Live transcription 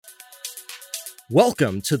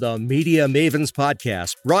Welcome to the Media Mavens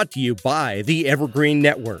Podcast, brought to you by the Evergreen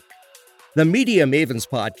Network. The Media Mavens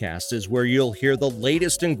Podcast is where you'll hear the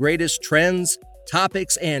latest and greatest trends,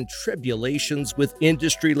 topics, and tribulations with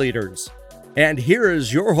industry leaders. And here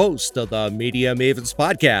is your host of the Media Mavens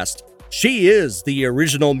Podcast. She is the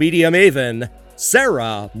original Media Maven,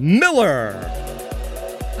 Sarah Miller.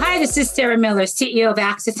 Hi, this is Sarah Miller, CEO of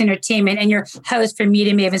Access Entertainment and your host for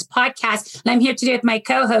Media Mavens Podcast. And I'm here today with my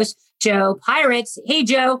co-host, Joe Pirates. Hey,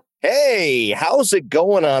 Joe. Hey, how's it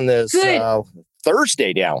going on this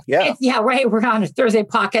Thursday now? Yeah, right. We're on a Thursday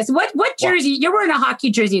podcast. What jersey? You're wearing a hockey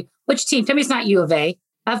jersey. Which team? Tell me it's not U of A.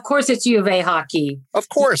 Of course, it's U of A hockey. Of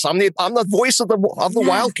course, I'm the voice of the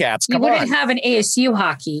Wildcats. Come on. You wouldn't have an ASU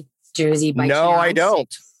hockey jersey by chance. No, I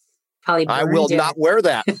don't. Probably I will not wear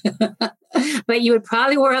that. But you would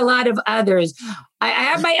probably wear a lot of others. I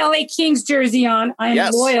have my LA Kings jersey on. I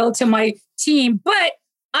am loyal to my team, but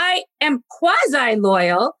I am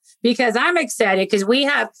quasi-loyal because I'm excited because we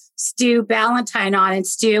have Stu Ballantyne on. And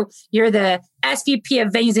Stu, you're the SVP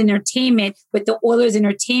of Venues Entertainment with the Oilers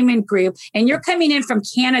Entertainment Group, and you're coming in from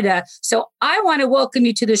Canada. So I want to welcome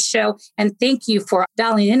you to the show and thank you for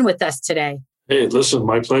dialing in with us today. Hey, listen,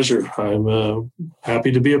 my pleasure. I'm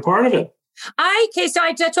happy to be a part of it. So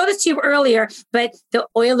I told this to you earlier, but the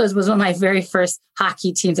Oilers was one of my very first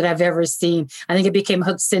hockey teams that I've ever seen. I think it became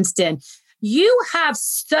hooked since then. You have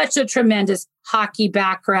such a tremendous hockey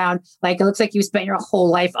background. Like, it looks like you spent your whole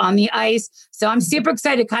life on the ice. So I'm super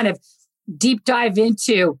excited to kind of deep dive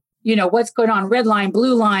into, what's going on, red line,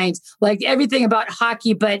 blue lines, like everything about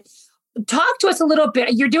hockey. But talk to us a little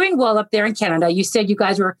bit. You're doing well up there in Canada. You said you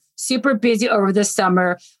guys were super busy over the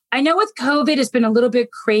summer. I know with COVID, it's been a little bit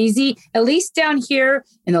crazy, at least down here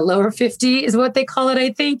in the lower 50 is what they call it, I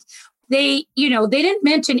think. They didn't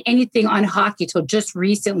mention anything on hockey till just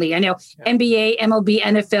recently. I know NBA, MLB,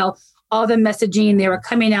 NFL, all the messaging, they were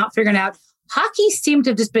coming out, figuring out. Hockey seemed to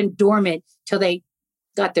have just been dormant till they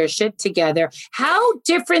got their shit together. How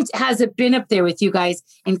different has it been up there with you guys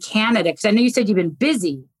in Canada? Because I know you said you've been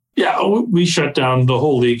busy. Yeah, we shut down, the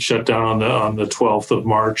whole league shut down on the 12th of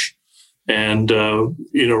March. And,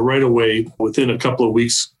 right away, within a couple of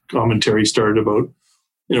weeks, commentary started about,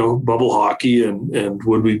 bubble hockey and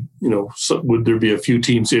would there be a few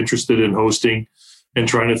teams interested in hosting and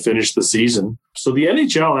trying to finish the season. So the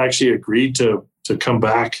NHL actually agreed to come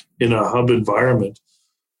back in a hub environment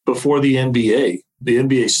before the NBA. The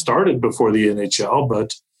NBA started before the NHL,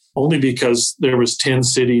 but only because there was 10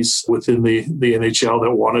 cities within the NHL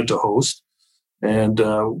that wanted to host. And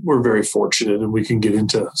we're very fortunate, and we can get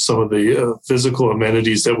into some of the physical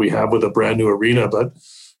amenities that we have with a brand new arena. But,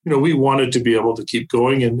 we wanted to be able to keep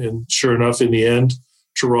going. And sure enough, in the end,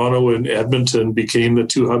 Toronto and Edmonton became the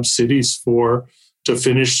two hub cities to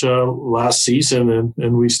finish last season.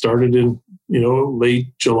 And we started in,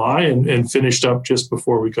 late July and finished up just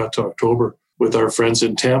before we got to October with our friends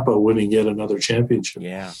in Tampa winning yet another championship.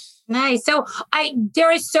 Yeah. Nice. So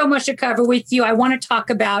there is so much to cover with you. I want to talk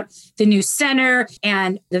about the new center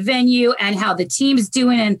and the venue and how the team's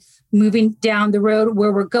doing and moving down the road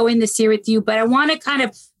where we're going this year with you. But I want to kind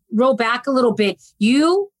of roll back a little bit.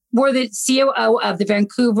 You were the COO of the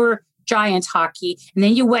Vancouver Giants hockey, and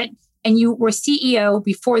then you went and you were CEO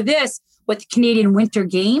before this with the Canadian Winter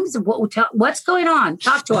Games. What's going on?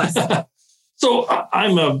 Talk to us. So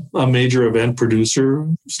I'm a major event producer,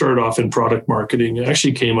 started off in product marketing,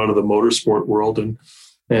 actually came out of the motorsport world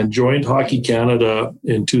and joined Hockey Canada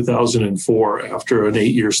in 2004 after an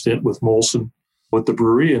 8-year stint with Molson with the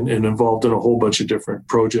brewery and involved in a whole bunch of different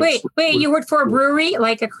projects. Wait, you worked for a brewery,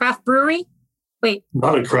 like a craft brewery? Wait.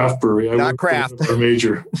 Not a craft brewery. Not craft. One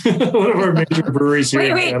of our major breweries here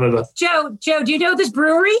in Canada. Joe, do you know this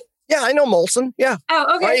brewery? Yeah, I know Molson. Yeah.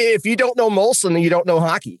 Oh, okay. If you don't know Molson, then you don't know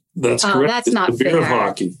hockey. That's correct. That's not the beer of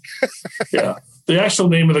hockey. Yeah. The actual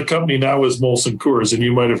name of the company now is Molson Coors, and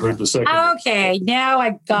you might have heard the second. Okay, now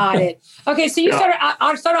I got it. Okay, so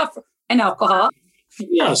I'll start off in alcohol.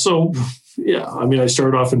 Yeah, I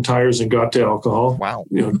started off in tires and got to alcohol. Wow.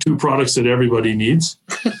 Two products that everybody needs.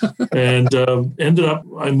 And ended up,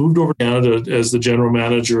 I moved over to Canada as the general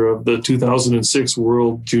manager of the 2006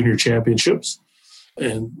 World Junior Championships.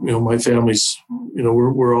 And, my family's,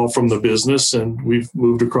 we're all from the business, and we've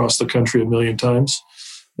moved across the country a million times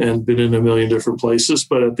and been in a million different places.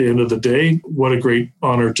 But at the end of the day, what a great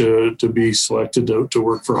honor to be selected to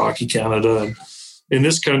work for Hockey Canada. And in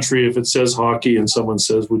this country, if it says hockey and someone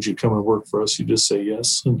says, would you come and work for us? You just say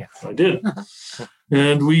yes. And I did.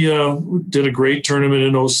 And we did a great tournament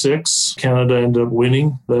in 2006. Canada ended up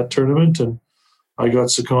winning that tournament. And I got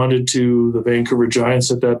seconded to the Vancouver Giants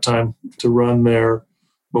at that time to run their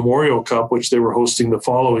Memorial Cup, which they were hosting the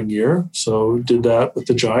following year. So did that with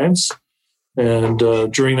the Giants. And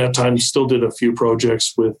during that time, still did a few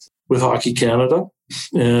projects with Hockey Canada.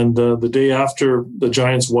 And the day after the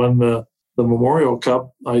Giants won the Memorial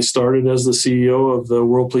Cup, I started as the CEO of the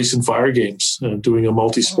World Police and Fire Games, doing a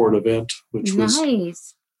multi-sport event, which was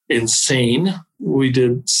insane. We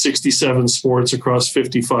did 67 sports across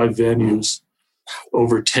 55 venues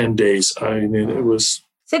over 10 days. I mean, it was...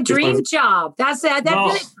 It's a dream job. That's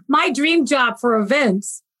really my dream job for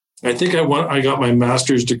events. I think I got my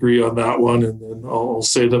master's degree on that one, and then I'll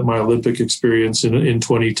say that my Olympic experience in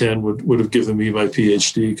 2010 would have given me my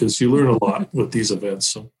PhD, because you learn a lot with these events.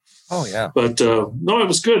 So. Oh yeah, but no, it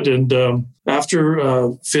was good. And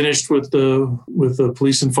after finished with the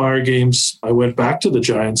Police and Fire Games, I went back to the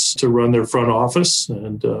Giants to run their front office,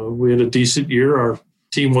 and we had a decent year. Our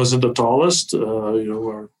team wasn't the tallest.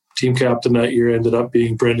 Our team captain that year ended up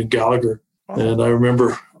being Brendan Gallagher. And I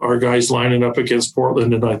remember our guys lining up against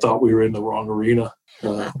Portland, and I thought we were in the wrong arena.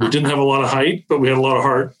 We didn't have a lot of height, but we had a lot of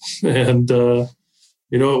heart. And,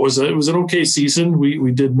 it was an okay season.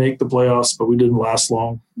 We did make the playoffs, but we didn't last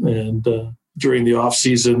long. And during the off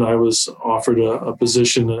season, I was offered a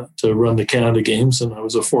position to run the Canada Games, and I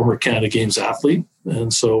was a former Canada Games athlete.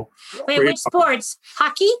 And so... Wait, which sports?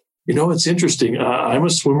 Hockey? It's interesting. I'm a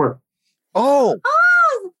swimmer. Oh,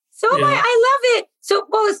 so am I love it. So,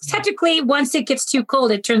 it's technically, once it gets too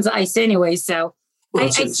cold, it turns to ice anyway. So, I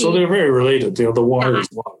see. So they're very related. The water is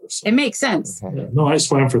water. So. It makes sense. Yeah. No, I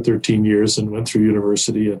swam for 13 years and went through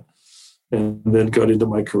university and then got into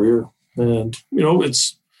my career. And,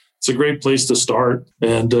 it's a great place to start,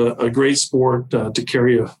 and a great sport to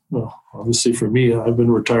carry. Obviously for me, I've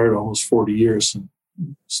been retired almost 40 years and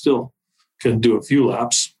still can do a few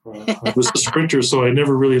laps. I was a sprinter, so I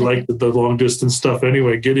never really liked the long distance stuff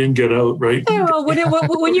anyway. Get in, get out, right? Yeah, well,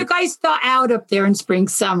 when you guys thaw out up there in spring,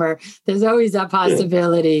 summer, there's always that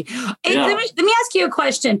possibility. Yeah. Let me ask you a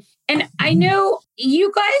question. And I know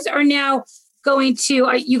you guys are now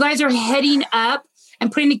you guys are heading up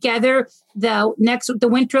and putting together the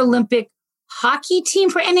Winter Olympic hockey team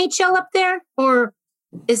for NHL up there? Or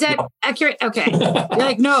is that accurate? Okay. You're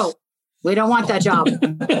like, no. We don't want that job.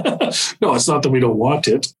 No, it's not that we don't want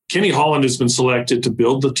it. Kenny Holland has been selected to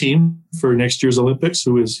build the team for next year's Olympics.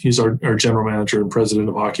 He's our general manager and president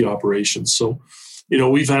of hockey operations. So,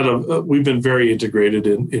 we've been very integrated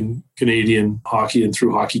in Canadian hockey and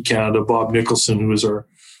through Hockey Canada. Bob Nicholson, who is our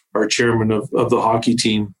chairman of the hockey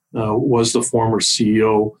team, was the former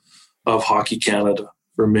CEO of Hockey Canada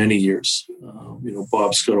for many years.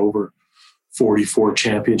 Bob's got over 44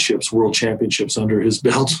 world championships under his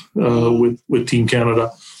belt with Team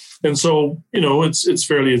Canada. And so, it's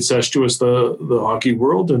fairly incestuous, the hockey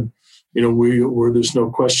world. And, there's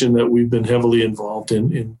no question that we've been heavily involved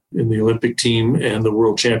in the Olympic team and the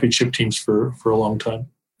world championship teams for a long time.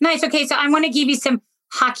 Nice. Okay. So I want to give you some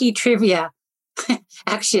hockey trivia.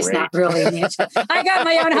 Actually, it's not really. I got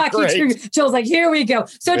my own hockey trivia. Joe's like, here we go.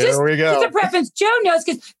 So just a preference. Joe knows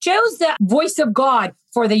because Joe's the voice of God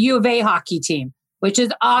for the U of A hockey team, which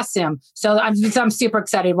is awesome. So I'm super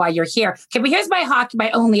excited why you're here. Okay, but here's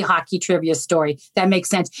my only hockey trivia story that makes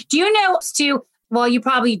sense. Do you know, Stu? Well, you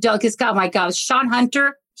probably don't, because oh my God, Sean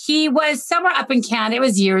Hunter. He was somewhere up in Canada. It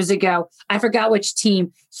was years ago. I forgot which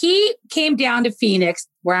team. He came down to Phoenix,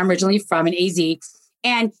 where I'm originally from, in AZ.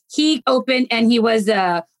 And he opened, and he was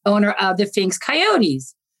the owner of the Phoenix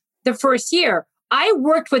Coyotes the first year. I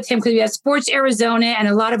worked with him because we had Sports Arizona and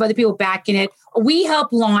a lot of other people backing it. We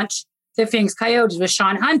helped launch the Phoenix Coyotes with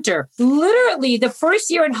Sean Hunter. Literally the first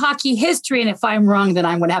year in hockey history, and if I'm wrong, then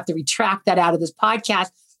I'm going to have to retract that out of this podcast.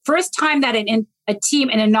 First time that a team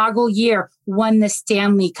in an inaugural year won the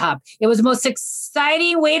Stanley Cup. It was the most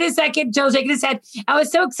exciting. Wait a second, Joe's shaking his head. I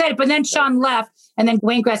was so excited, but then Sean left. And then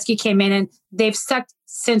Wayne Gretzky came in, and they've sucked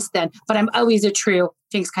since then. But I'm always a true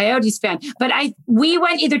Phoenix Coyotes fan. But we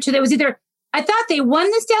went I thought they won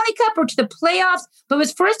the Stanley Cup or to the playoffs, but it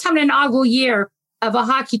was first time in an inaugural year of a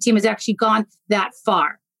hockey team has actually gone that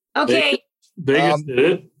far. Okay. Vegas did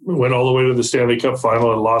it. Went all the way to the Stanley Cup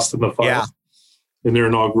final and lost in the final in their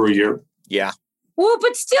inaugural year. Yeah. Well,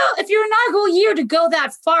 but still, if you're inaugural year to go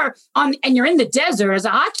that far and you're in the desert as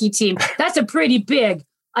a hockey team, that's a pretty big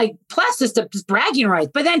plus just bragging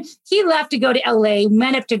rights. But then he left to go to LA,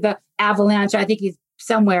 went up to the Avalanche. I think he's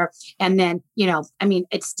somewhere. And then,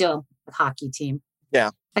 it's still a hockey team.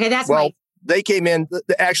 Yeah. Okay, they came in,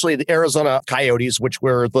 actually the Arizona Coyotes, which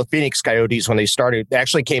were the Phoenix Coyotes when they started, they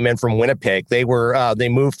actually came in from Winnipeg. They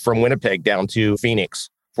moved from Winnipeg down to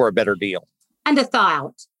Phoenix for a better deal. And to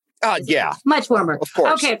thaw out. Yeah. Much warmer. Of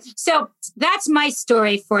course. Okay, so that's my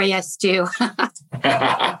story for you, Stu.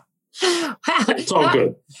 It's all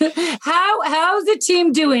good. How's the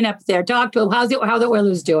team doing up there? Talk to them. How the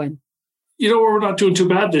Oilers doing? We're not doing too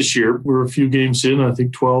bad this year. We're a few games in, I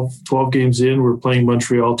think 12 games in. We're playing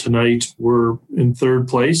Montreal tonight. We're in third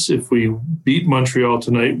place. If we beat Montreal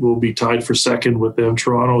tonight, we'll be tied for second with them.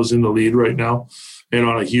 Toronto is in the lead right now and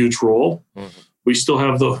on a huge roll. Mm-hmm. We still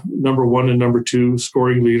have the number 1 and number 2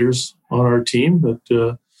 scoring leaders on our team. But,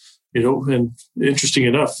 and interesting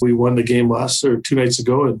enough, we won the game 2 nights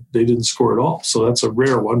ago and they didn't score at all. So that's a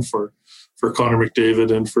rare one for Connor McDavid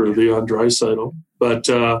and for Leon Draisaitl. But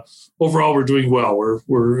overall, we're doing well.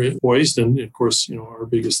 We're poised, and of course, our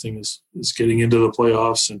biggest thing is getting into the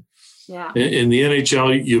playoffs. And in the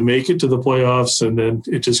NHL, you make it to the playoffs, and then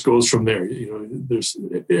it just goes from there. There's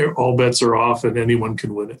all bets are off, and anyone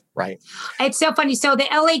can win it. Right. It's so funny. So the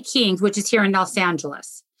LA Kings, which is here in Los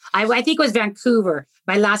Angeles, I think it was Vancouver.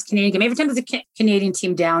 My last Canadian game. Every time there's a Canadian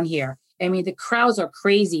team down here, I mean, the crowds are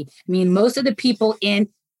crazy. I mean, most of the people in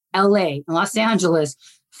LA and Los Angeles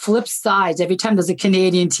flip sides every time there's a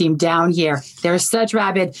Canadian team down here. They're such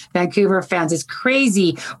rabid Vancouver fans. It's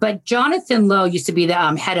crazy. But Jonathan Lowe used to be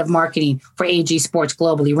the head of marketing for AG Sports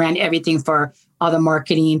globally, ran everything for all the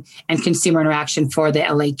marketing and consumer interaction for the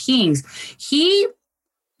LA Kings. He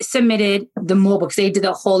submitted the mobile, because they did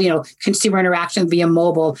the whole, consumer interaction via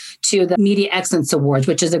mobile, to the Media Excellence Awards,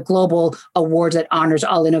 which is a global award that honors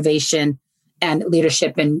all innovation and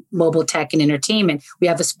leadership in mobile tech and entertainment. We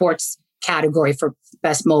have a sports category for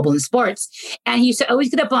best mobile in sports. And he used to always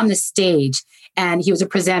get up on the stage, and he was a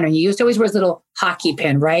presenter, and he used to always wear his little hockey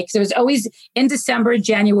pin, right? Because it was always in December,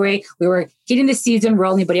 January, we were getting the season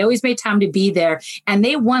rolling, but he always made time to be there. And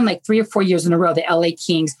they won like 3 or 4 years in a row, the LA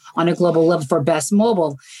Kings, on a global level for best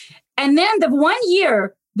mobile. And then the one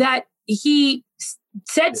year that he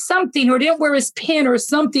said something or didn't wear his pin or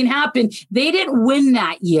something happened, they didn't win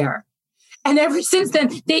that year. And ever since then,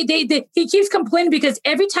 he keeps complaining because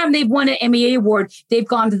every time they've won an MEA award, they've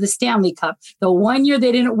gone to the Stanley Cup. The one year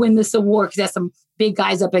they didn't win this award because there's some big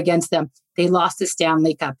guys up against them, they lost the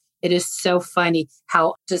Stanley Cup. It is so funny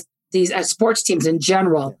how just these sports teams in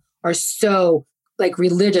general are so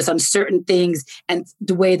religious on certain things and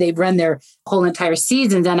the way they run their whole entire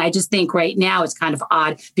seasons. And I just think right now it's kind of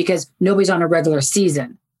odd because nobody's on a regular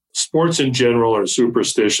season. Sports in general are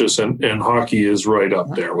superstitious, and hockey is right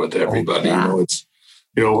up there with everybody. Yeah.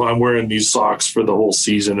 I'm wearing these socks for the whole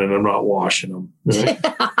season and I'm not washing them. Right?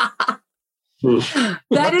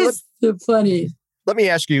 That is so funny. Let me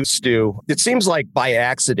ask you, Stu, it seems like by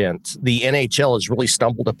accident, the NHL has really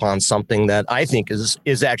stumbled upon something that I think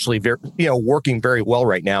is actually very, working very well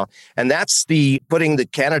right now. And that's putting the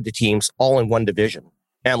Canada teams all in one division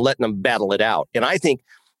and letting them battle it out. And I think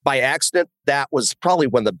by accident, that was probably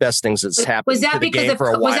one of the best things that's happened to the game for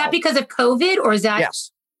a while. Was that because of COVID, or is that?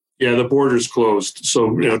 Yes. Yeah, the border's closed.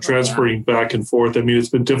 So, transferring back and forth, I mean, it's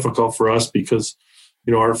been difficult for us because,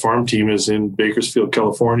 our farm team is in Bakersfield,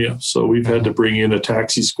 California. So we've had to bring in a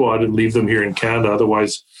taxi squad and leave them here in Canada.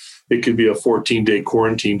 Otherwise, it could be a 14-day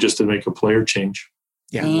quarantine just to make a player change.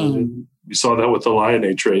 Yeah. We saw that with the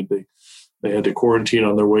Laine trade. They had to quarantine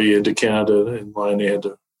on their way into Canada, and Laine had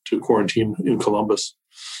to quarantine in Columbus.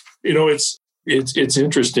 It's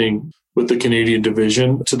interesting with the Canadian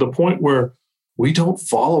division to the point where we don't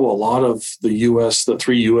follow a lot of the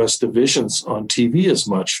 3 U.S. divisions on TV as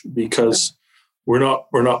much because we're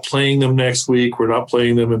not playing them next week. We're not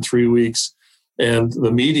playing them in 3 weeks. And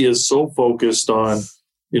the media is so focused on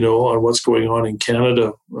what's going on in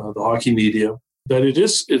Canada, the hockey media, that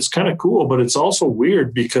it's kind of cool, but it's also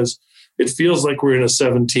weird because it feels like we're in a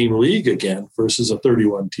 17 league again versus a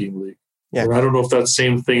 31 team league. Yeah. And I don't know if that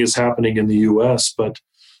same thing is happening in the U.S., but,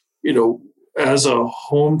 as a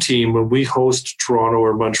home team, when we host Toronto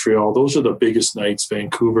or Montreal, those are the biggest nights,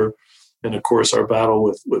 Vancouver. And, of course, our battle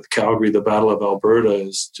with Calgary, the Battle of Alberta,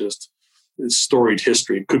 is just storied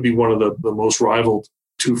history. It could be one of the most rivaled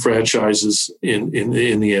 2 franchises in the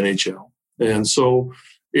NHL. And so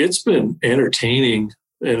it's been entertaining,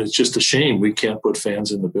 and it's just a shame we can't put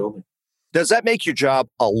fans in the building. Does that make your job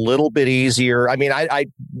a little bit easier? I mean, I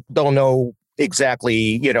don't know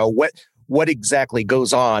exactly, what exactly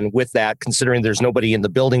goes on with that, considering there's nobody in the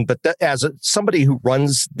building. But as somebody who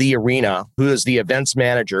runs the arena, who is the events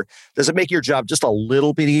manager, does it make your job just a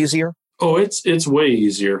little bit easier? Oh, it's way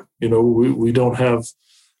easier. We don't have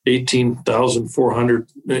 18,400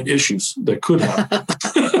 issues that could happen.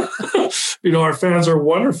 Our fans are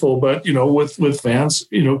wonderful, but, with fans,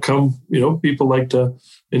 come, people like to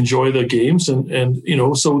enjoy the games and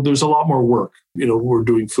so there's a lot more work. We're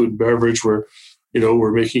doing food and beverage. We're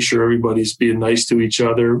making sure everybody's being nice to each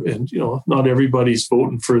other and, not everybody's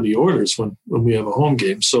voting for the Oilers when we have a home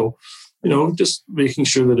game. So just making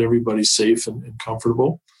sure that everybody's safe and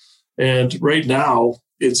comfortable. And right now,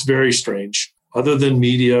 it's very strange. Other than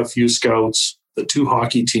media, a few scouts, the 2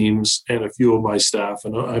 hockey teams, and a few of my staff,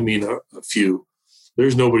 and I mean a few,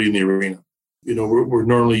 there's nobody in the arena. We're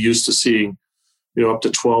normally used to seeing, up to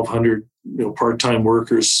 1,200, part-time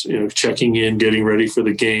workers, checking in, getting ready for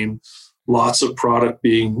the game. Lots of product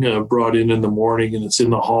being brought in the morning, and it's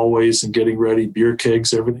in the hallways and getting ready, beer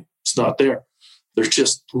kegs, everything. It's not there. They're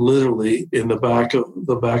just literally in the back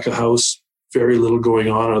of house, very little going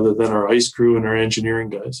on other than our ice crew and our engineering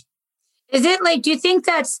guys. Is it do you think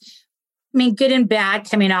that's, good and bad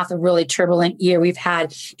coming off a really turbulent year we've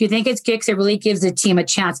had? Do you think it's good because it really gives the team a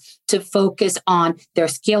chance to focus on their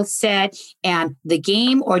skill set and the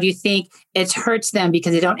game? Or do you think it hurts them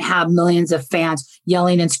because they don't have millions of fans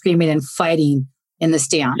yelling and screaming and fighting in the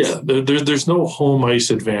stands? Yeah, there's no home ice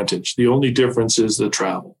advantage. The only difference is the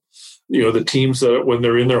travel. The teams that when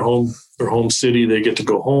they're in their home city, they get to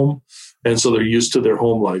go home. And so they're used to their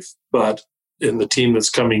home life. But the team that's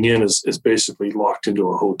coming in is basically locked into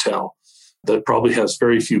a hotel that probably has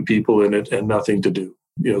very few people in it and nothing to do.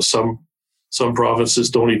 Some provinces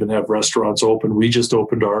don't even have restaurants open. We just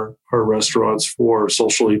opened our restaurants for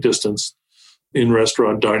socially distanced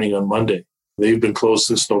in-restaurant dining on Monday. They've been closed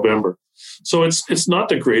since November. So it's not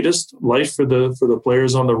the greatest life for the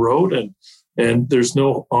players on the road, and there's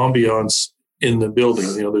no ambiance in the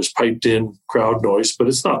building. There's piped in crowd noise, but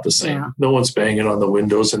it's not the same. Yeah. No one's banging on the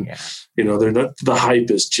windows, and they're not. The hype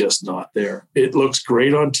is just not there. It looks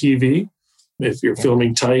great on TV if you're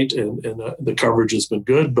filming tight, and the coverage has been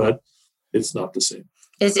good, but it's not the same.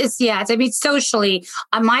 Socially,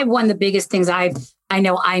 one of the biggest things I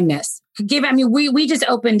know I miss. We just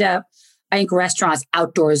opened up, I think, restaurants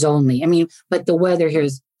outdoors only. But the weather here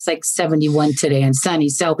is, it's like 71 today and sunny.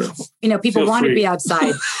 So, people want to be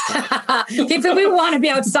outside. We want to be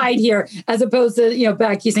outside here as opposed to,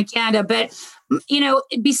 back east in Canada. But,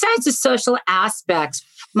 besides the social aspects,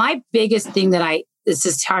 my biggest thing this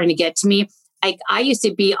is starting to get to me. I used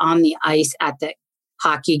to be on the ice at the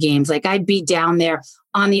hockey games. I'd be down there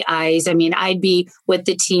on the ice. I'd be with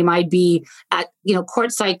the team. I'd be at,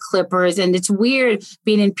 courtside Clippers. And it's weird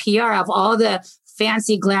being in PR of all the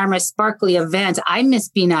fancy, glamorous, sparkly events. I miss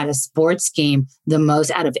being at a sports game the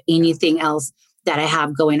most out of anything else that I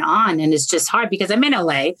have going on. And it's just hard because I'm in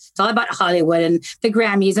LA. It's all about Hollywood and the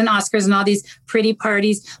Grammys and Oscars and all these pretty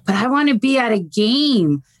parties. But I want to be at a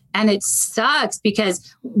game. And it sucks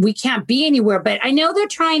because we can't be anywhere. But I know they're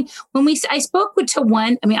trying. I spoke to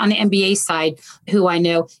one, on the NBA side, who I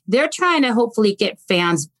know, they're trying to hopefully get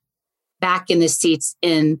fans back in the seats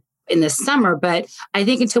in the summer. But I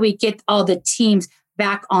think until we get all the teams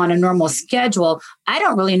back on a normal schedule, I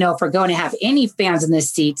don't really know if we're going to have any fans in the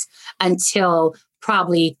seats until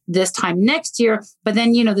probably this time next year. But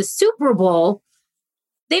then, the Super Bowl,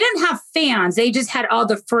 they didn't have fans. They just had all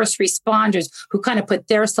the first responders who kind of put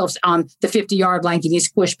themselves on the 50-yard line, getting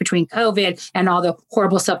squished between COVID and all the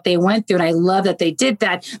horrible stuff they went through. And I love that they did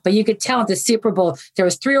that. But you could tell at the Super Bowl, there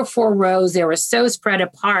was 3 or 4 rows. They were so spread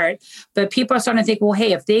apart. But people are starting to think, well,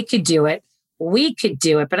 hey, if they could do it, we could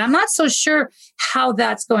do it. But I'm not so sure how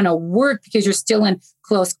that's going to work because you're still in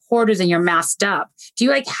close quarters and you're masked up. Do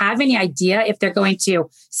you have any idea if they're going to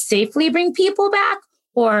safely bring people back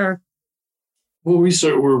or... Well,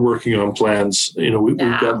 we're working on plans. We've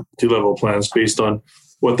got 2-level plans based on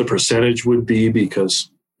what the percentage would be because,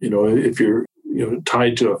 if you're,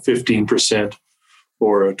 tied to a 15%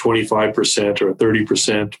 or a 25% or a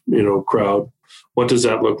 30%, crowd, what does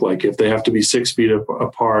that look like? If they have to be 6 feet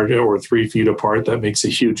apart or 3 feet apart, that makes a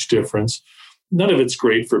huge difference. None of it's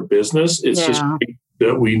great for business. It's just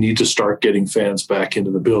that we need to start getting fans back into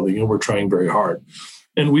the building, and we're trying very hard.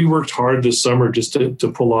 And we worked hard this summer just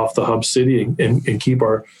to pull off the hub city and keep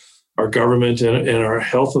our government and our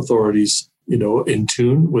health authorities, in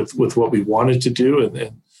tune with what we wanted to do.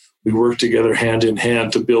 And we worked together hand in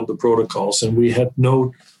hand to build the protocols. And we had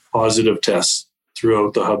no positive tests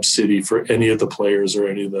throughout the hub city for any of the players or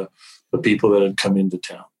any of the people that had come into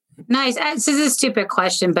town. Nice. This is a stupid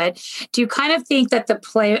question, but do you kind of think that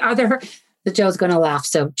Joe's going to laugh.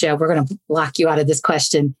 So, Joe, we're going to lock you out of this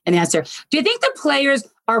question and answer. Do you think the players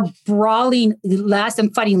are brawling less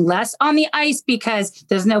and fighting less on the ice because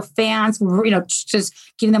there's no fans, just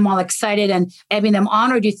getting them all excited and egging them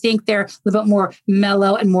on? Or do you think they're a little bit more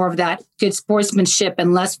mellow and more of that good sportsmanship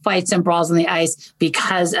and less fights and brawls on the ice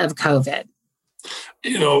because of COVID?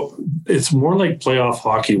 It's more like playoff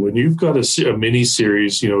hockey. When you've got a mini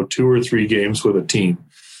series, 2 or 3 games with a team,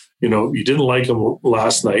 you didn't like them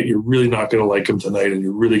last night. You're really not going to like them tonight, and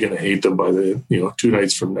you're really going to hate them by the 2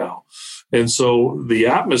 nights from now. And so the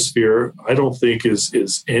atmosphere, I don't think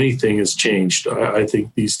is anything has changed. I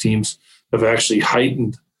think these teams have actually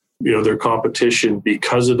heightened, their competition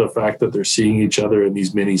because of the fact that they're seeing each other in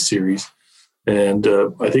these mini series. And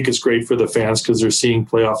I think it's great for the fans because they're seeing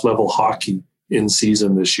playoff level hockey in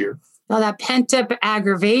season this year. Oh, that pent-up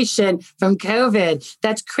aggravation from COVID.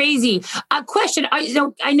 That's crazy. A question.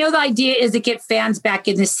 I know the idea is to get fans back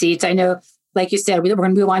in the seats. I know, like you said, we're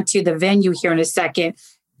going to move on to the venue here in a second.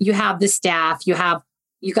 You have the staff. You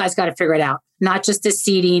guys got to figure it out. Not just the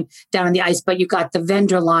seating down on the ice, but you got the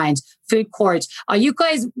vendor lines, food courts. Are you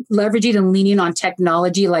guys leveraging and leaning on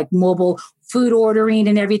technology like mobile food ordering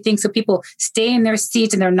and everything so people stay in their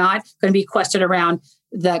seats and they're not going to be questioned around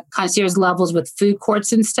the concierge levels with food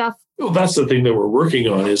courts and stuff? Well, that's the thing that we're working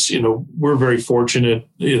on is, we're very fortunate.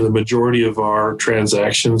 The majority of our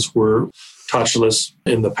transactions were touchless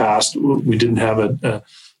in the past. We didn't have a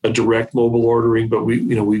direct mobile ordering, but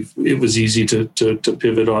it was easy to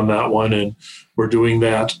pivot on that one. And we're doing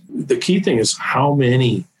that. The key thing is how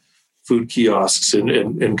many food kiosks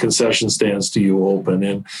and concession stands do you open,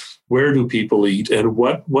 and where do people eat, and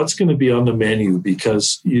what's going to be on the menu,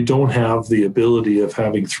 because you don't have the ability of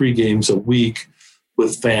having 3 games a week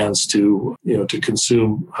with fans to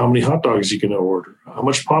consume. How many hot dogs are you going to order? How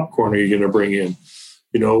much popcorn are you going to bring in?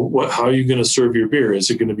 How are you going to serve your beer? Is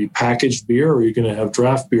it going to be packaged beer, or are you going to have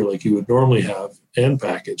draft beer like you would normally have and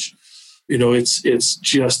packaged? It's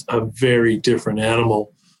just a very different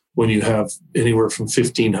animal when you have anywhere from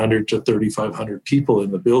 1,500 to 3,500 people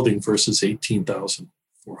in the building versus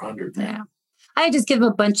 18,400. Yeah. I just give them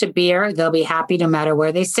a bunch of beer. They'll be happy no matter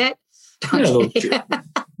where they sit.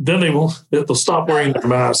 Then they'll stop wearing their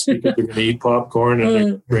masks because they're going to eat popcorn and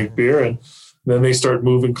they drink beer, and then they start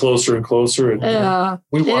moving closer and closer. And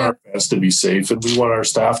we want our fans to be safe, and we want our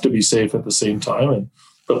staff to be safe at the same time, and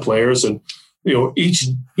the players. And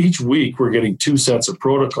each week we're getting 2 sets of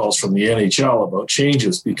protocols from the NHL about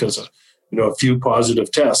changes because of a few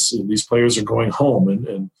positive tests, and these players are going home,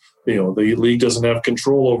 and the league doesn't have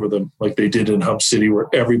control over them like they did in Hub City, where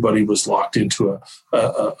everybody was locked into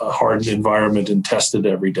a hardened environment and tested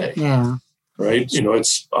every day. Yeah. Right.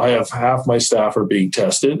 I have half my staff are being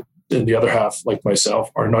tested, and the other half, like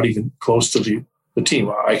myself, are not even close to the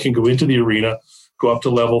team. I can go into the arena, go up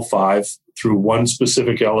to level 5 through one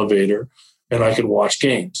specific elevator, and I can watch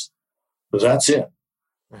games. But that's it.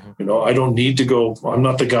 Mm-hmm. I don't need to go. I'm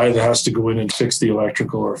not the guy that has to go in and fix the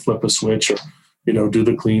electrical or flip a switch or do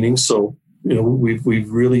the cleaning. So,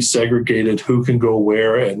 we've really segregated who can go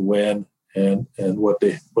where and when and what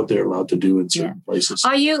they're allowed to do in certain places.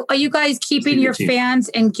 Are you guys keeping your fans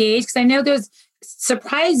engaged? Because I know there's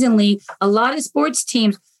surprisingly a lot of sports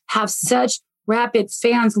teams have such rapid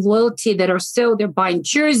fans loyalty that they're buying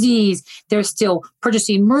jerseys, they're still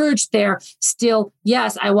purchasing merch, they're still,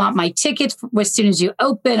 yes, I want my tickets as soon as you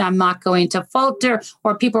open, I'm not going to falter,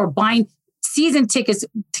 or people are buying season tickets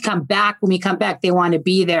to come back. When we come back, they want to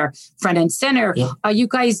be there front and center. Yeah. Are you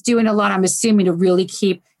guys doing a lot, I'm assuming, to really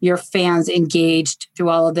keep your fans engaged through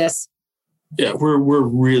all of this? Yeah, we're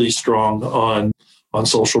really strong on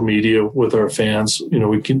social media with our fans.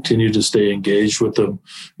 We continue to stay engaged with them.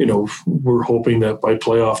 We're hoping that by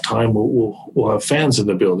playoff time, we'll have fans in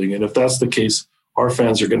the building. And if that's the case, our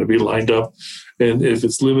fans are going to be lined up. And if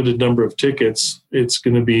it's limited number of tickets, that's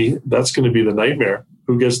going to be the nightmare.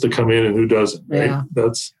 Who gets to come in and who doesn't, right? Yeah.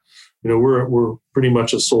 That's, we're pretty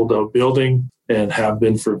much a sold out building and have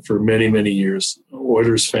been for many, many years.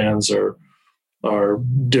 Oilers fans are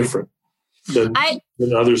different than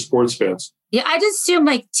other sports fans. Yeah, I just assume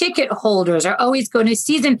like ticket holders are always going to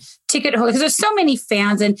season ticket holders, because there's so many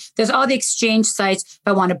fans and there's all the exchange sites. If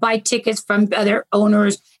I want to buy tickets from other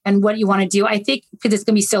owners and what you want to do, I think because it's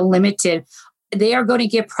going to be so limited, they are going to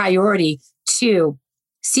give priority to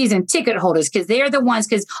season ticket holders, because they're the ones,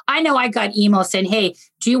 because I know I got emails saying, hey,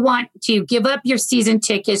 do you want to give up your season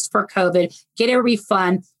tickets for COVID, get a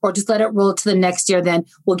refund, or just let it roll to the next year, then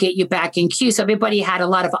we'll get you back in queue. So everybody had a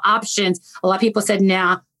lot of options. A lot of people said,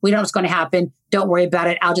 nah, we don't know what's going to happen. Don't worry about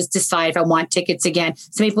it. I'll just decide if I want tickets again.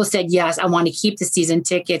 Some people said, yes, I want to keep the season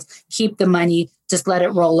tickets, keep the money, just let it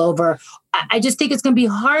roll over. I just think it's going to be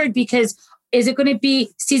hard, because is it going to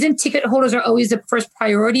be season ticket holders are always the first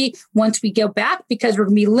priority once we go back, because we're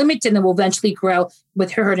going to be limited and then we'll eventually grow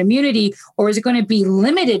with herd immunity? Or is it going to be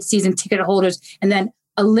limited season ticket holders and then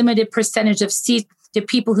a limited percentage of seats to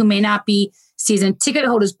people who may not be season ticket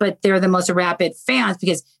holders, but they're the most rabid fans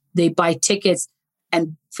because they buy tickets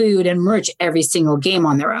and food and merch every single game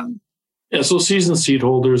on their own? Yeah, so season seat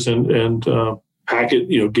holders and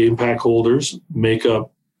packet, game pack holders make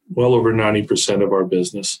up well over 90% of our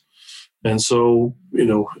business. And so,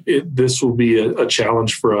 this will be a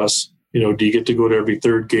challenge for us Do you get to go to every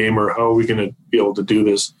third game, or how are we going to be able to do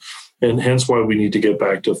this? And hence why we need to get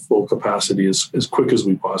back to full capacity as quick as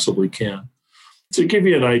we possibly can. To give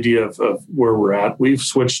you an idea of where we're at, we've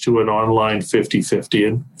switched to an online 50-50,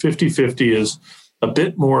 and 50-50 is a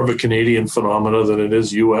bit more of a Canadian phenomena than it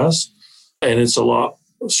is US, and it's a lot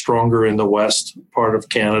stronger in the west part of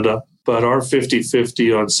Canada. But our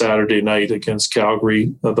 50-50 on Saturday night against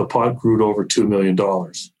Calgary, the pot grew to over $2 million.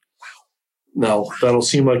 Wow. Now, that'll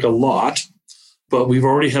seem like a lot, but we've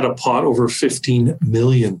already had a pot over $15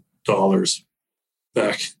 million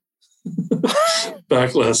back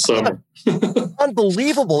last summer.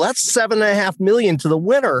 Unbelievable. That's $7.5 million to the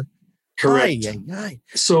winner. Correct.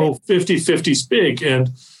 So 50-50 is big. And,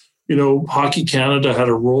 Hockey Canada had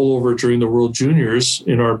a rollover during the World Juniors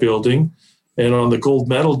in our building. And on the gold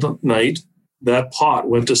medal night, that pot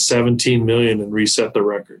went to 17 million and reset the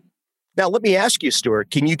record. Now, let me ask you,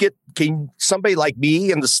 Stuart, can somebody like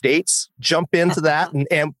me in the States jump into that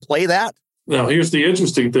and play that? Now, here's the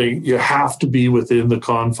interesting thing. You have to be within the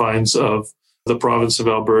confines of the province of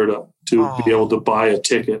Alberta to be able to buy a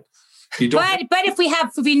ticket. But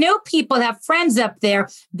if we know people have friends up there,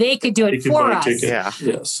 they could do it for us. Yeah.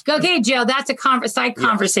 Yes. Okay, Jill, that's a side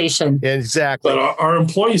conversation. Exactly. But our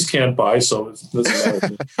employees can't buy, so it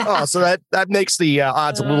doesn't matter. So that makes the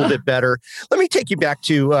odds a little bit better. Let me take you back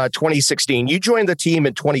to 2016. You joined the team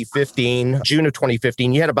in 2015, June of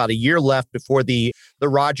 2015. You had about a year left before the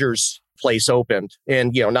Rogers place opened,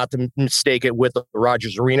 and not to mistake it with the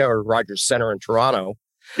Rogers Arena or Rogers Center in Toronto.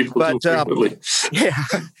 I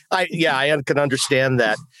can understand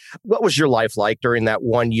that. What was your life like during that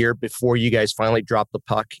 1 year before you guys finally dropped the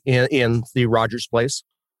puck in the Rogers place?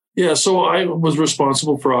 Yeah, so I was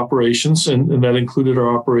responsible for operations, and that included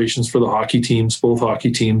our operations for the hockey teams, both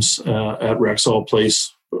hockey teams at Rexall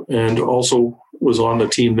Place, and also was on the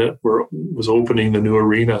team that was opening the new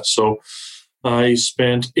arena. So I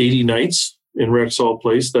spent 80 nights in Rexall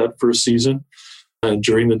Place that first season. And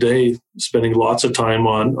during the day, spending lots of time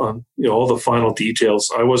on all the final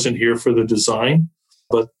details. I wasn't here for the design,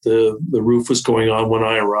 but the roof was going on when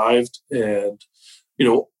I arrived. And,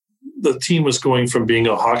 the team was going from being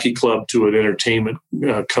a hockey club to an entertainment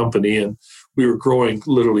company. And we were growing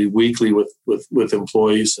literally weekly with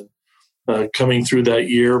employees. And coming through that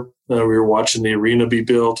year, we were watching the arena be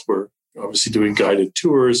built. We're obviously doing guided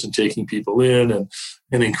tours and taking people in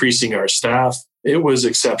and increasing our staff. It was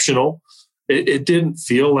exceptional. It didn't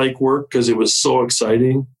feel like work because it was so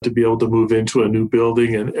exciting to be able to move into a new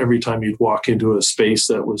building. And every time you'd walk into a space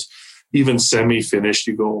that was even semi-finished,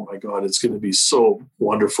 you go, oh my God, it's going to be so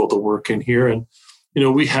wonderful to work in here. And,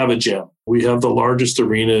 we have a gem. We have the largest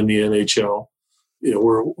arena in the NHL.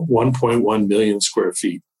 We're 1.1 million square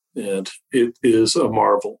feet, and it is a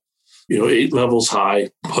marvel. 8 levels high,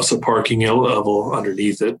 plus a parking level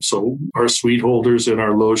underneath it. So our suite holders and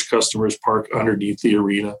our loge customers park underneath the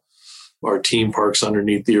arena. Our team parks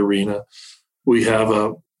underneath the arena. We have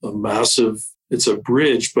a massive, it's a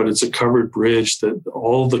bridge, but it's a covered bridge that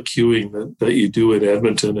all the queuing that you do in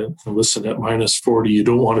Edmonton, and listen, at minus 40, you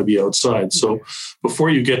don't want to be outside. So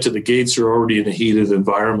before you get to the gates, you're already in a heated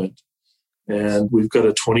environment. And we've got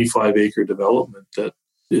a 25-acre development that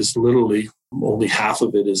is literally only half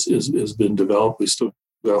of it has been developed. We still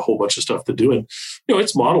got a whole bunch of stuff to do. And,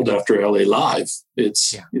 it's modeled after LA Live.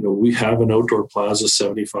 It's, we have an outdoor plaza,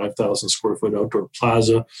 75,000 square foot outdoor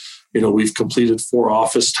plaza. We've completed 4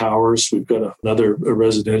 office towers. We've got another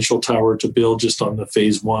residential tower to build just on the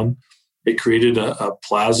phase 1. It created a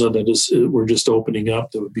plaza that we're just opening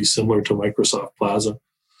up that would be similar to Microsoft Plaza.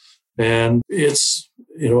 And it's,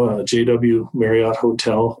 a JW Marriott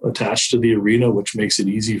hotel attached to the arena, which makes it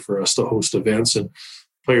easy for us to host events, and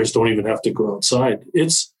players don't even have to go outside.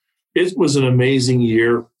 It was an amazing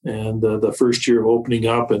year, and the first year of opening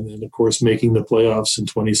up, and then of course making the playoffs in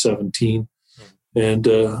 2017, and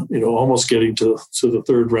almost getting to the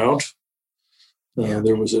third round.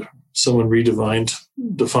 There was someone defined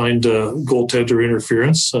goaltender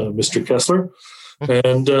interference, Mr. Kessler,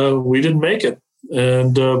 and we didn't make it.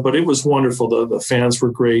 And but it was wonderful. The fans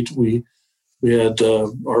were great. We had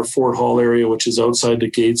our Fort Hall area, which is outside the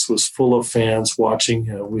gates, was full of fans watching.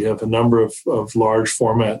 We have a number of large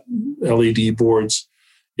format LED boards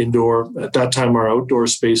indoor. At that time, our outdoor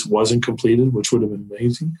space wasn't completed, which would have been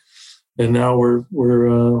amazing. And now we're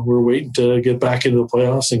waiting to get back into the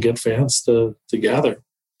playoffs and get fans to gather.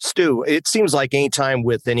 Stu, it seems like any time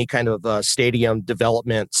with any kind of stadium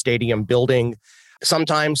development, stadium building,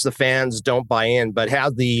 sometimes the fans don't buy in, but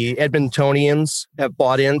have the Edmontonians have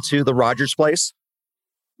bought into the Rogers Place?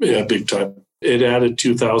 Yeah, big time. It added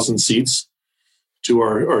 2,000 seats to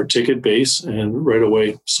our ticket base and right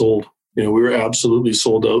away sold we were absolutely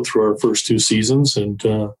sold out through our first 2 seasons. And,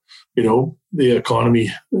 the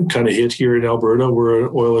economy kind of hit here in Alberta. We're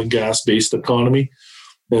an oil and gas based economy.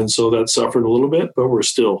 And so that suffered a little bit, but we're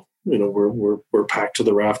still, we're packed to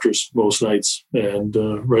the rafters most nights. And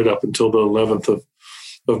right up until the 11th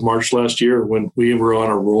of March last year, when we were on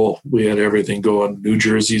a roll, we had everything going. New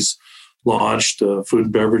Jersey's launched, food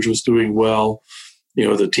and beverage was doing well.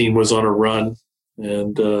 The team was on a run,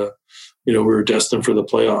 and, we were destined for the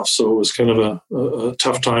playoffs. So it was kind of a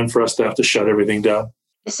tough time for us to have to shut everything down.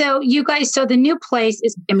 So you guys, so the new place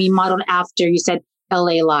is, modeled after, you said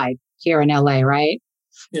LA Live here in LA, right?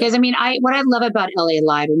 Because what I love about LA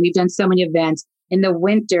Live, and we've done so many events in the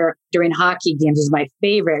winter during hockey games, is my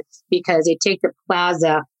favorite, because they take the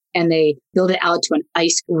plaza and they build it out to an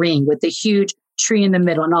ice ring with the huge tree in the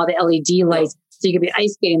middle and all the LED lights. So you can be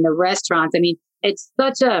ice skating in the restaurants. It's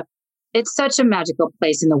such a magical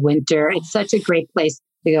place in the winter. It's such a great place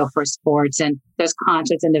to go for sports, and there's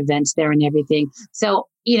concerts and events there and everything. So,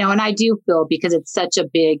 and I do feel, because it's such a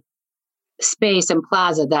big space and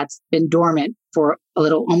plaza that's been dormant for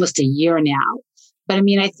almost a year now. But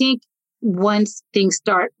I think once things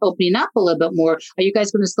start opening up a little bit more, are you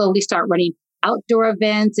guys going to slowly start running outdoor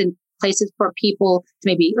events and places for people to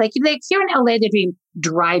maybe, like here in LA, they're doing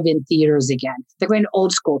drive-in theaters again. They're going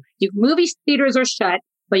old school. Movie theaters are shut,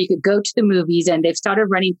 but you could go to the movies, and they've started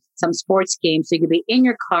running some sports games. So you could be in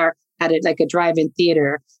your car at a drive-in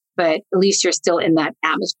theater, but at least you're still in that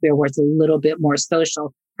atmosphere where it's a little bit more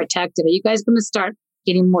social, protected. Are you guys going to start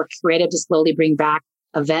getting more creative to slowly bring back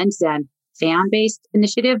events and fan-based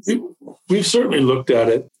initiatives? We've certainly looked at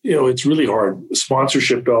it. It's really hard.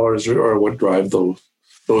 Sponsorship dollars are what drive those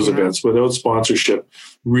events. Without sponsorship,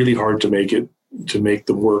 really hard to make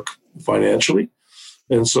them work financially.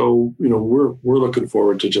 And so, we're looking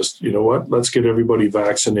forward to just, let's get everybody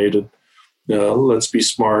vaccinated. Let's be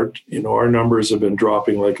smart. Our numbers have been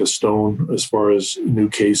dropping like a stone as far as new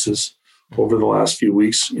cases over the last few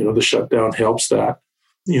weeks. The shutdown helps that,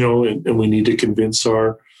 and we need to convince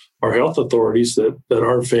our health authorities that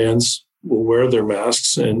our fans will wear their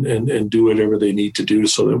masks and do whatever they need to do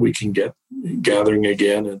so that we can get gathering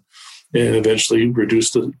again and eventually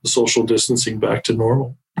reduce the social distancing back to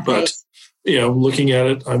normal. But looking at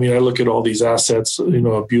it, I look at all these assets,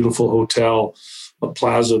 a beautiful hotel, a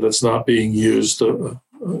plaza that's not being used,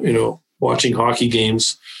 watching hockey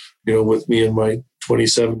games, with me and my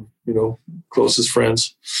 27, closest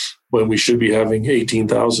friends, when we should be having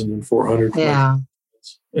 18,400. Yeah.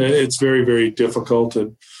 It's very, very difficult.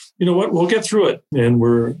 And you know what? We'll get through it. And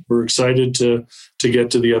we're excited to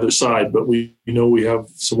get to the other side, but we we have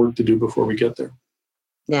some work to do before we get there.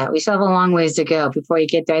 Yeah, we still have a long ways to go before you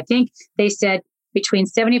get there. I think they said between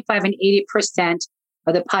 75 and 80%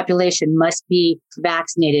 of the population must be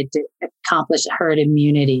vaccinated to accomplish herd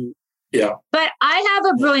immunity. Yeah. But I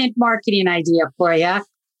have a brilliant marketing idea for you.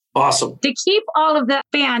 Awesome. To keep all of the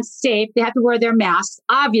fans safe, they have to wear their masks.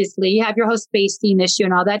 Obviously, you have your whole spacing issue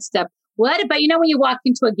and all that stuff. What about, when you walk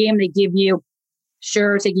into a game, they give you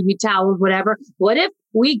shirts, they give you towels, whatever. What if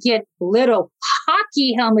we get little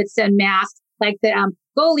hockey helmets and masks, like the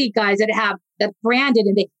goalie guys that branded,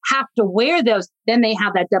 and they have to wear those? Then they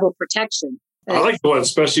have that double protection. I like the one,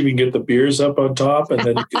 especially if you can get the beers up on top, and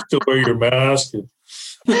then you can still wear your mask.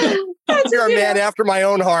 You're a man after my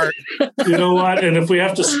own heart. You know what? And if we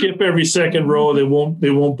have to skip every second row, they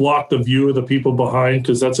won't block the view of the people behind,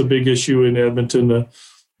 because that's a big issue in Edmonton.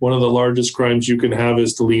 One of the largest crimes you can have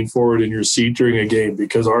is to lean forward in your seat during a game,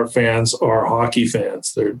 because our fans are hockey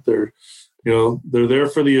fans. They're there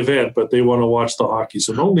for the event, but they want to watch the hockey.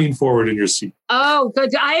 So don't lean forward in your seat. Oh, good.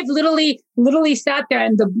 I've literally sat there,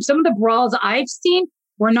 and some of the brawls I've seen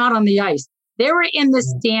were not on the ice. They were in the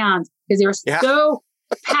stands because they were so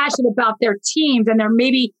passionate about their teams. And I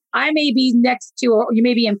may be next to, or you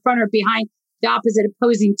may be in front or behind the opposite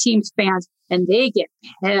opposing team's fans, and they get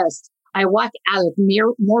pissed. I walk out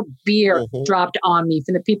with more beer dropped on me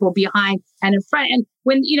from the people behind and in front. And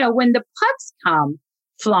when the pucks come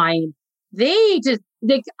flying, I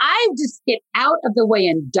just get out of the way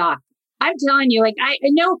and duck. I'm telling you, I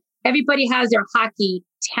know everybody has their hockey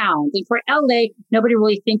towns, and for LA, nobody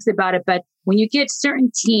really thinks about it. But when you get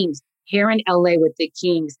certain teams here in LA with the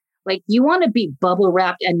Kings, you want to be bubble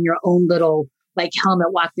wrapped in your own little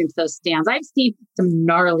helmet walking into those stands. I've seen some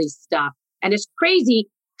gnarly stuff, and it's crazy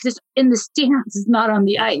because it's in the stands, it's not on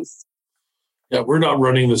the ice. Yeah, we're not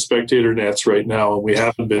running the spectator nets right now, and we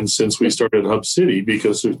haven't been since we started Hub City,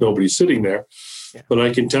 because there's nobody sitting there. Yeah. But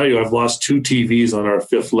I can tell you, I've lost 2 TVs on our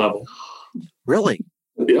 5th level. Really?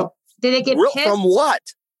 Yeah. Did they get pissed? From what?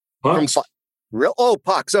 Huh? Real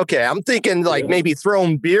pucks. Okay, I'm thinking like maybe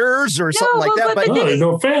throwing beers or something like that. But no,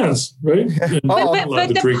 no fans, right? But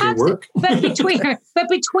the drink at work. But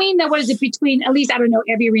between the, what is it? Between, at least I don't know,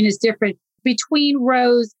 every arena is different. Between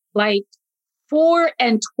rows like 4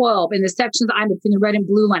 and 12 in the sections I'm between the red and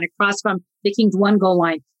blue line across from the Kings 1 goal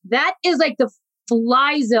line. That is like the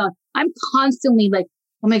fly zone. I'm constantly like,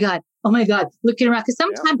 oh my God, looking around. Because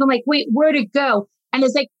sometimes I'm like, wait, where'd it go? And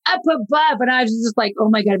it's like up above. And I was just like, oh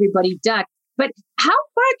my God, everybody duck. But how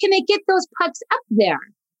far can they get those pucks up there?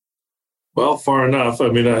 Well, far enough. I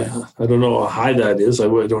mean, I don't know how high that is. I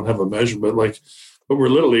don't have a measurement. But we're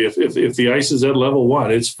literally, if the ice is at level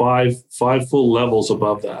 1, it's five full levels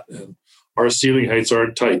above that. And our ceiling heights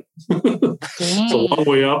aren't tight. It's a long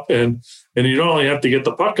way up. And you don't only have to get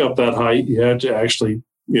the puck up that height, you have to actually,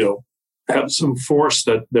 have some force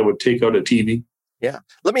that would take out a TV. Yeah.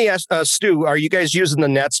 Let me ask, Stu, are you guys using the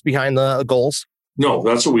nets behind the goals? No,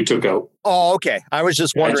 that's what we took out. Oh, okay. I was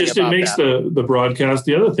just wondering about that. It makes the broadcast.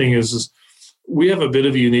 The other thing is we have a bit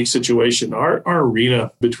of a unique situation. Our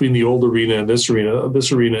arena, between the old arena and this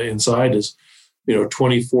arena inside is,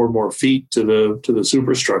 24 more feet to the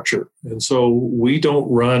superstructure. And so we don't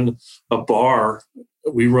run a bar.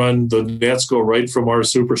 We run, the nets go right from our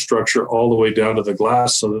superstructure all the way down to the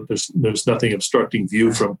glass so that there's nothing obstructing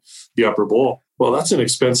view from the upper bowl. Well, that's an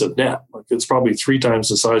expensive net. Like, it's probably 3 times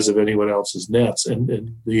the size of anyone else's nets.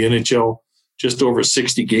 And the NHL, just over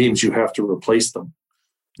 60 games, you have to replace them.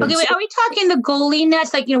 Okay, wait, are we talking the goalie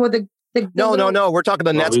nets? Like, with the No. We're talking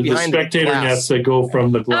the nets behind the spectator nets that go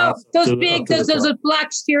from the glass. Oh, those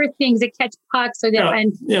black sphere things that catch pucks. Okay.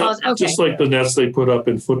 Just like the nets they put up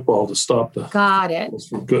in football to stop the Got it.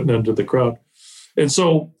 from getting into the crowd. And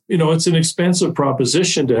so, it's an expensive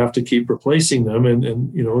proposition to have to keep replacing them.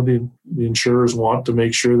 And the insurers want to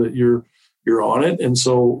make sure that you're on it. And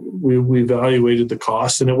so we evaluated the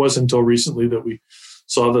cost. And it wasn't until recently that we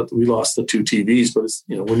saw that we lost the 2 TVs. But it's,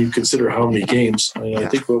 when you consider how many games, I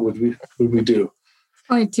think what would we do?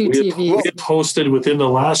 Only 2 TVs. We had hosted within the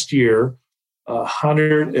last year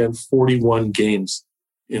 141 games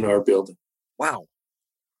in our building. Wow.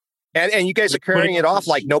 And you guys are carrying it off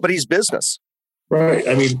like nobody's business. Right.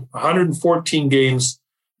 I mean, 114 games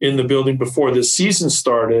in the building before this season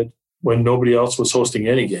started when nobody else was hosting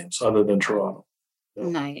any games other than Toronto.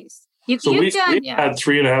 Nice. We've had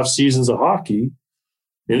 3.5 seasons of hockey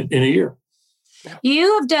in a year.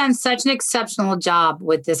 You have done such an exceptional job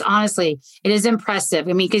with this. Honestly, it is impressive.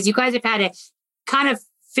 I mean, because you guys have had to kind of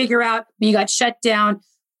figure out, you got shut down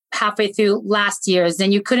halfway through last year's,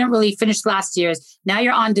 then you couldn't really finish last year's. Now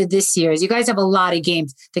you're on to this year's. You guys have a lot of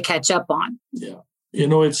games to catch up on. Yeah.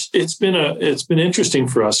 It's been interesting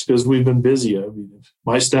for us because we've been busy. I mean,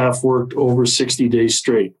 my staff worked over 60 days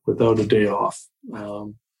straight without a day off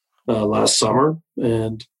last summer.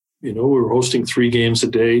 And, we were hosting 3 games a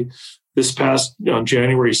day. This past on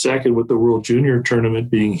January 2nd with the World Junior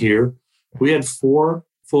Tournament being here, we had 4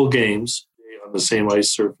 full games on the same ice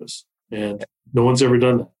surface. And no one's ever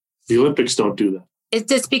done that. The Olympics don't do that. Is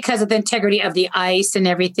this because of the integrity of the ice and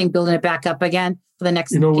everything, building it back up again for the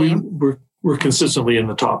next game? We're consistently in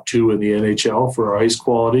the top 2 in the NHL for our ice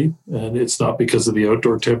quality. And it's not because of the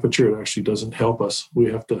outdoor temperature. It actually doesn't help us.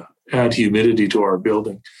 We have to add humidity to our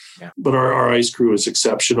building. Yeah. But our ice crew is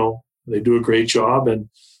exceptional. They do a great job. And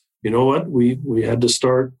you know what? We had to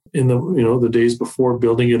start in the days before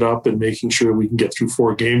building it up and making sure we can get through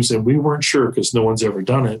 4 games. And we weren't sure because no one's ever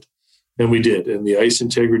done it. And we did. And the ice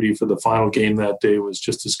integrity for the final game that day was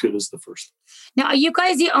just as good as the first. Now, are you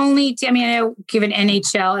guys the only, I know given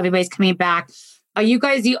NHL, everybody's coming back. Are you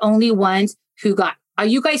guys the only ones are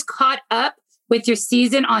you guys caught up with your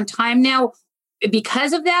season on time now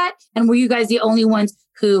because of that? And were you guys the only ones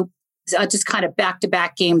who just kind of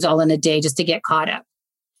back-to-back games all in a day just to get caught up?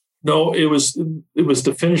 No, it was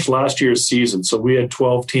to finish last year's season. So we had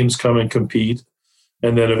 12 teams come and compete.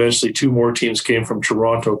 And then eventually 2 more teams came from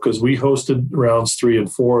Toronto because we hosted rounds 3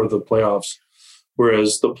 and 4 of the playoffs,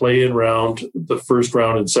 whereas the play-in round, the first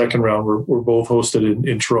round and second round were both hosted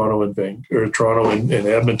in Toronto and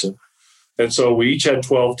Edmonton. And so we each had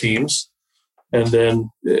 12 teams. And then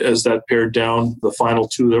as that pared down, the final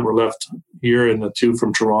 2 that were left here and the 2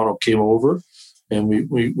 from Toronto came over. And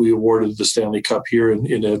we awarded the Stanley Cup here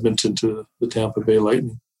in Edmonton to the Tampa Bay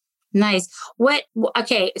Lightning. Nice.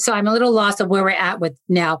 Okay, so I'm a little lost of where we're at with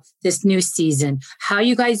now this new season. How are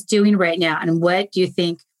you guys doing right now? And what do you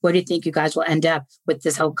think you guys will end up with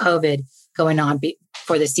this whole COVID going on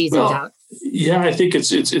before the season's out? Yeah, I think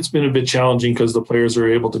it's been a bit challenging because the players are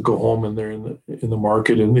able to go home and they're in the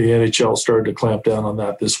market, and the NHL started to clamp down on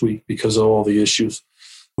that this week because of all the issues.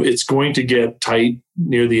 It's going to get tight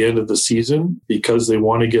near the end of the season because they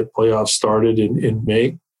want to get playoffs started in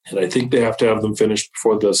May. And I think they have to have them finished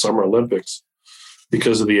before the Summer Olympics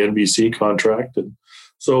because of the NBC contract. And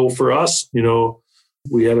so for us,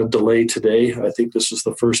 we had a delay today. I think this was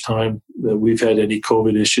the first time that we've had any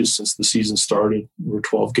COVID issues since the season started. We're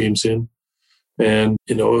 12 games in. And,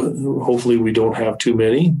 hopefully we don't have too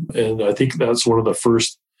many. And I think that's one of the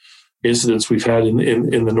first incidents we've had in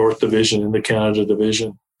the North Division, in the Canada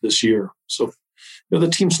Division this year. So, the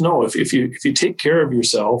teams know if you take care of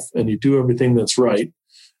yourself and you do everything that's right,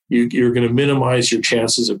 you're going to minimize your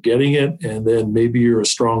chances of getting it. And then maybe you're a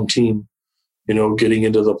strong team, getting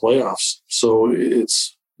into the playoffs. So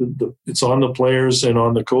it's on the players and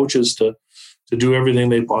on the coaches to do everything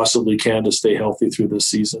they possibly can to stay healthy through this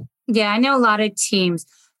season. Yeah, I know a lot of teams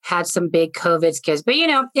had some big COVID scares, but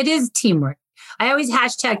it is teamwork. I always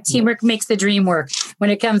hashtag teamwork makes the dream work when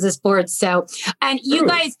it comes to sports. So, and you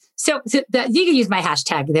guys, you can use my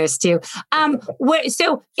hashtag there, Stu.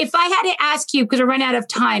 So if I had to ask you, because we're running out of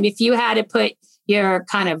time, if you had to put your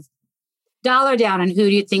kind of dollar down on who do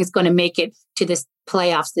you think is going to make it to this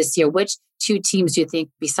playoffs this year, which two teams do you think,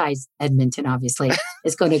 besides Edmonton, obviously,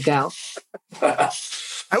 is going to go?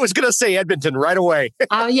 I was going to say Edmonton right away.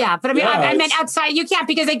 Oh, yeah. But I meant outside. You can't,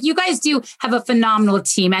 because you guys do have a phenomenal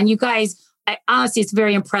team. And you guys, honestly, it's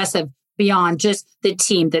very impressive beyond just the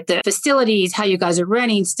team, that the facilities, how you guys are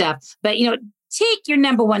running stuff. But, take your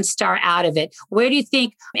number one star out of it. Where do you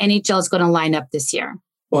think NHL is going to line up this year?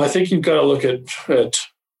 Well, I think you've got to look at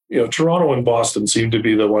Toronto and Boston seem to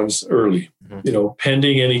be the ones early. Mm-hmm.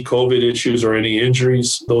 Pending any COVID issues or any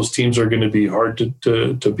injuries, those teams are going to be hard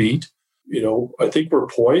to beat. I think we're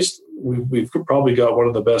poised. We've probably got one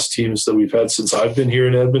of the best teams that we've had since I've been here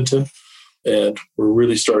in Edmonton, and we're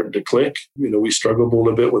really starting to click. We struggled a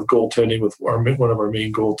little bit with goaltending with one of our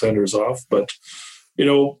main goaltenders off. But,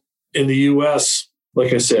 in the U.S.,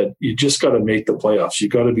 like I said, you just got to make the playoffs. You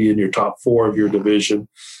got to be in your top four of your division.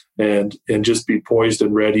 And just be poised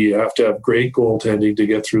and ready. You have to have great goaltending to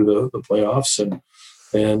get through the playoffs. And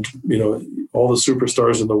all the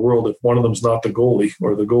superstars in the world, if one of them's not the goalie,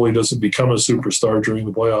 or the goalie doesn't become a superstar during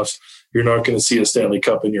the playoffs, you're not going to see a Stanley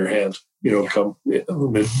Cup in your hand, come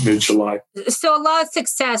mid-July. So a lot of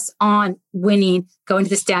success on winning, going to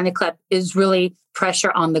the Stanley Cup, is really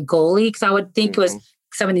pressure on the goalie. Because I would think it was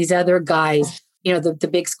some of these other guys, the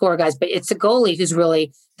big score guys, but it's the goalie who's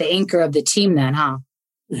really the anchor of the team then, huh?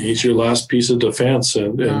 He's your last piece of defense,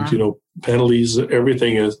 and penalties,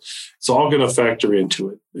 everything it's all going to factor into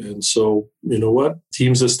it. And so,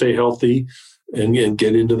 teams that stay healthy and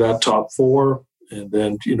get into that top four, and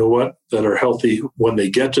then, that are healthy when they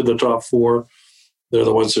get to the top four, they're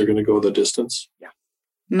the ones that are going to go the distance. Yeah.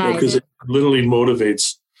 Nice. Because it literally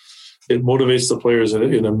motivates the players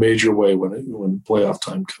in a major way when playoff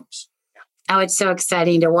time comes. Oh, it's so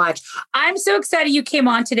exciting to watch. I'm so excited you came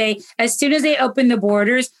on today. As soon as they open the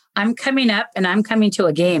borders, I'm coming up and I'm coming to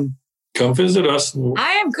a game. Come visit us.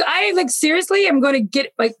 Seriously, I'm going to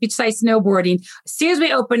get beachside snowboarding. As soon as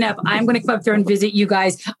we open up, I'm going to come up there and visit you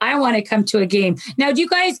guys. I want to come to a game. Now, do you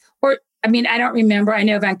guys, I don't remember. I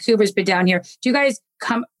know Vancouver's been down here. Do you guys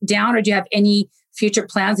come down, or do you have any future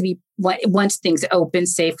plans to be, once things open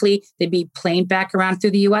safely, they'd be playing back around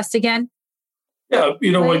through the U.S. again? Yeah,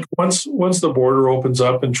 like once the border opens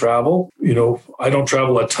up and travel, I don't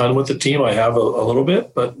travel a ton with the team. I have a little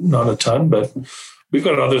bit, but not a ton. But we've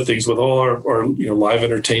got other things with all our live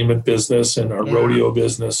entertainment business and our rodeo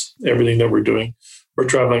business, everything that we're doing. We're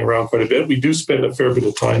traveling around quite a bit. We do spend a fair bit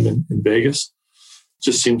of time in Vegas.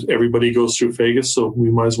 Just seems everybody goes through Vegas, so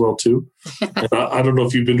we might as well too. And I don't know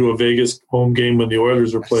if you've been to a Vegas home game when the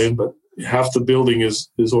Oilers are playing, but half the building is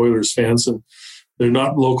Oilers fans, and they're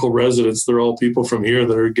not local residents. They're all people from here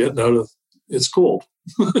that are getting out of. It's cold.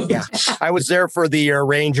 Yeah, I was there for the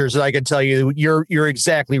Rangers, and I can tell you, you're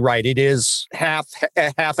exactly right. It is half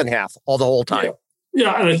and half all the whole time.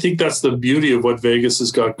 Yeah, and I think that's the beauty of what Vegas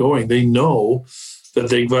has got going. They know that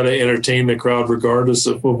they've got to entertain the crowd regardless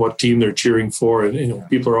of what team they're cheering for, and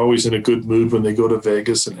people are always in a good mood when they go to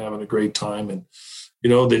Vegas and having a great time, and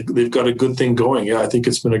they've got a good thing going. Yeah, I think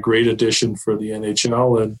it's been a great addition for the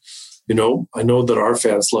NHL, and I know that our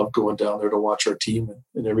fans love going down there to watch our team,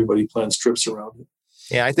 and everybody plans trips around it.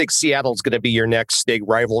 Yeah, I think Seattle's going to be your next big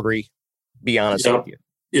rivalry, be honest with you.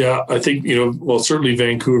 Yeah, I think, certainly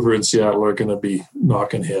Vancouver and Seattle are going to be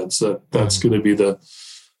knocking heads. That's going to be their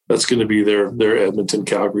Edmonton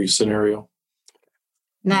Calgary scenario.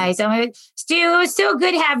 Nice. Stu, it was so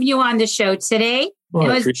good having you on the show today. Well,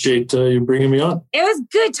 I appreciate you bringing me on. It was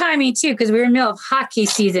good timing, too, because we were in the middle of hockey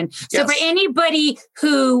season. So for anybody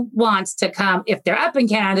who wants to come, if they're up in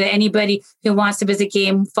Canada, anybody who wants to visit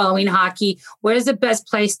game following hockey, where's the best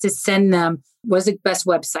place to send them? What's the best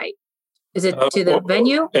website? Is it to the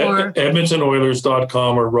venue? Or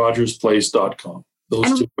EdmontonOilers.com or RogersPlace.com.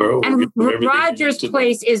 Those two are. And Rogers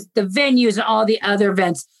Place is the venues and all the other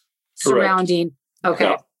events surrounding. Okay.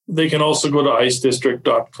 Yeah. They can also go to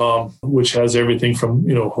icedistrict.com, which has everything from,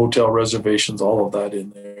 hotel reservations, all of that in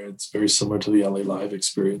there. It's very similar to the LA Live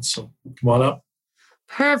experience. So come on up.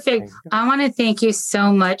 Perfect. I want to thank you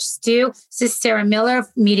so much, Stu. This is Sarah Miller of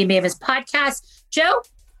Media Mavens Podcast. Joe,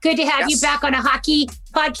 good to have you back on a hockey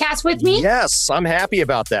podcast with me. Yes, I'm happy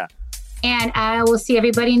about that. And I will see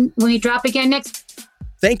everybody when we drop again next.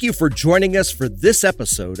 Thank you for joining us for this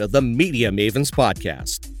episode of the Media Mavens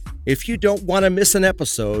Podcast. If you don't want to miss an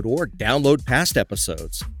episode or download past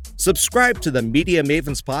episodes, subscribe to the Media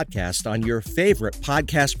Mavens Podcast on your favorite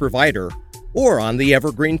podcast provider or on the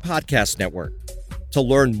Evergreen Podcast Network. To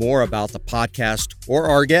learn more about the podcast or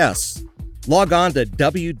our guests, log on to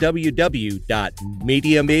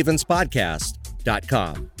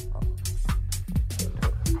www.mediamavenspodcast.com.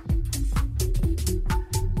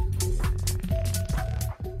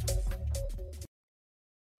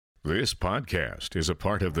 This podcast is a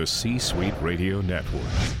part of the C-Suite Radio Network.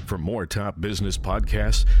 For more top business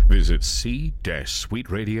podcasts, visit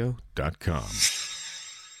c-suiteradio.com.